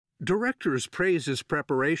Directors praise his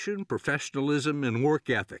preparation, professionalism, and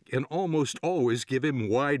work ethic, and almost always give him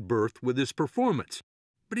wide berth with his performance.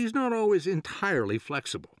 But he's not always entirely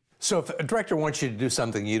flexible. So if a director wants you to do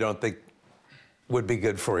something you don't think would be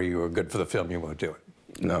good for you or good for the film, you won't do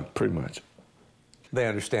it? No, pretty much. They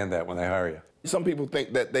understand that when they hire you? Some people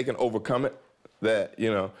think that they can overcome it, that,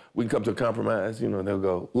 you know, we can come to a compromise, you know, they'll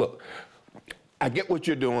go, look, I get what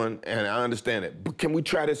you're doing and I understand it, but can we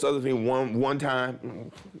try this other thing one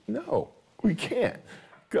time? No, we can't.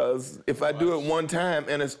 Because if I do it one time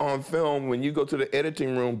and it's on film, when you go to the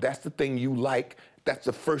editing room, that's the thing you like. That's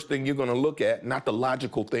the first thing you're gonna look at, not the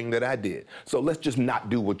logical thing that I did. So let's just not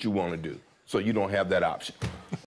do what you wanna do, so you don't have that option.